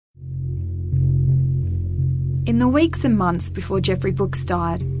In the weeks and months before Jeffrey Brooks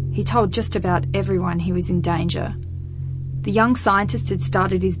died, he told just about everyone he was in danger. The young scientist had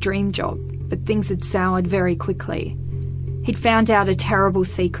started his dream job, but things had soured very quickly. He'd found out a terrible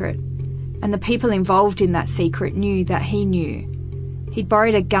secret, and the people involved in that secret knew that he knew. He'd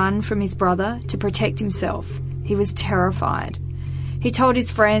borrowed a gun from his brother to protect himself. He was terrified. He told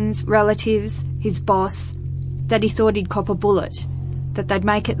his friends, relatives, his boss, that he thought he'd cop a bullet, that they'd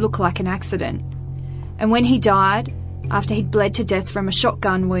make it look like an accident. And when he died, after he'd bled to death from a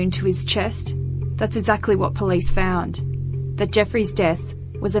shotgun wound to his chest, that's exactly what police found, that Jeffrey's death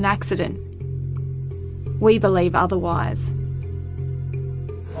was an accident. We believe otherwise.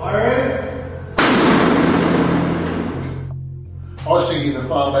 I was thinking the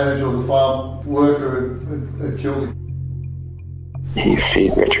farm manager or the farm worker had killed him. He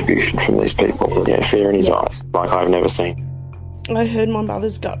feared retribution from these people. Yeah, fear in his eyes, like I've never seen. I heard my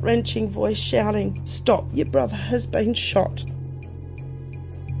mother's gut-wrenching voice shouting, "Stop, your brother has been shot."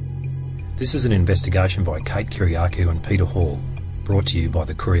 This is an investigation by Kate Kiriakou and Peter Hall, brought to you by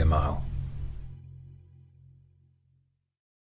the Courier Mail.